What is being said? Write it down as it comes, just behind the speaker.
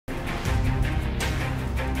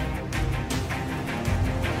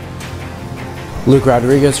Luke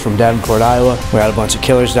Rodriguez from Davenport, Iowa. We got a bunch of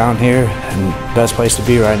killers down here, and best place to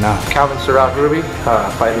be right now. Calvin Grube,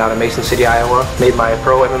 fighting out of Mason City, Iowa. Made my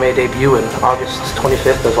pro MMA debut in August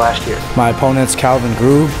 25th of last year. My opponent's Calvin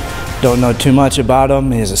Grube. Don't know too much about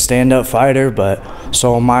him. He's a stand-up fighter, but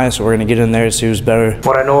so am I, so we're going to get in there and see who's better.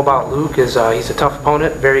 What I know about Luke is he's a tough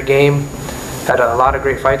opponent, very game. Had a lot of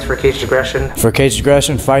great fights for Caged Aggression. For Caged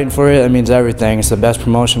Aggression, fighting for it, that means everything. It's the best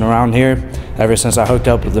promotion around here. Ever since I hooked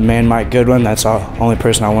up with the man Mike Goodwin, that's the only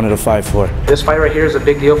person I wanted to fight for. This fight right here is a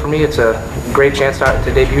big deal for me. It's a great chance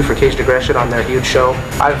to debut for Caged Aggression on their huge show.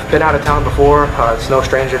 I've been out of town before. It's no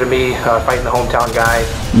stranger to me, fighting the hometown guy.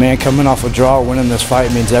 Man, coming off a draw, winning this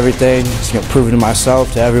fight means everything. It's proving to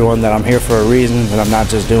myself, to everyone, that I'm here for a reason, and I'm not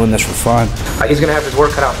just doing this for fun. He's going to have his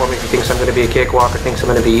work cut out for me if he thinks I'm going to be a cakewalk or thinks I'm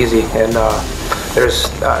going to be easy. And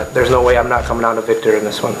there's no way I'm not coming out a victor in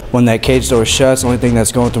this one. When that cage door shuts, the only thing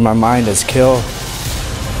that's going through my mind is kill.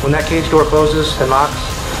 When that cage door closes and locks,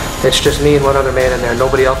 it's just me and one other man in there.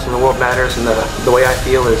 Nobody else in the world matters, and the way I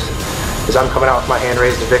feel is I'm coming out with my hand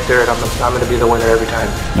raised a victor, and I'm going to be the winner every time.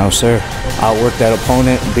 No, sir. I'll work that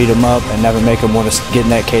opponent, beat him up, and never make him want to get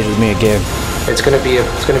in that cage with me again. It's going to be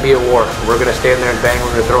a war. We're going to stand there and bang.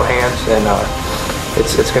 We're going to throw hands, and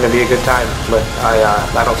it's going to be a good time. But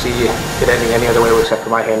I don't see it ending any other way except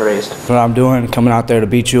for my hand raised. What I'm doing, coming out there to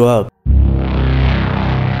beat you up.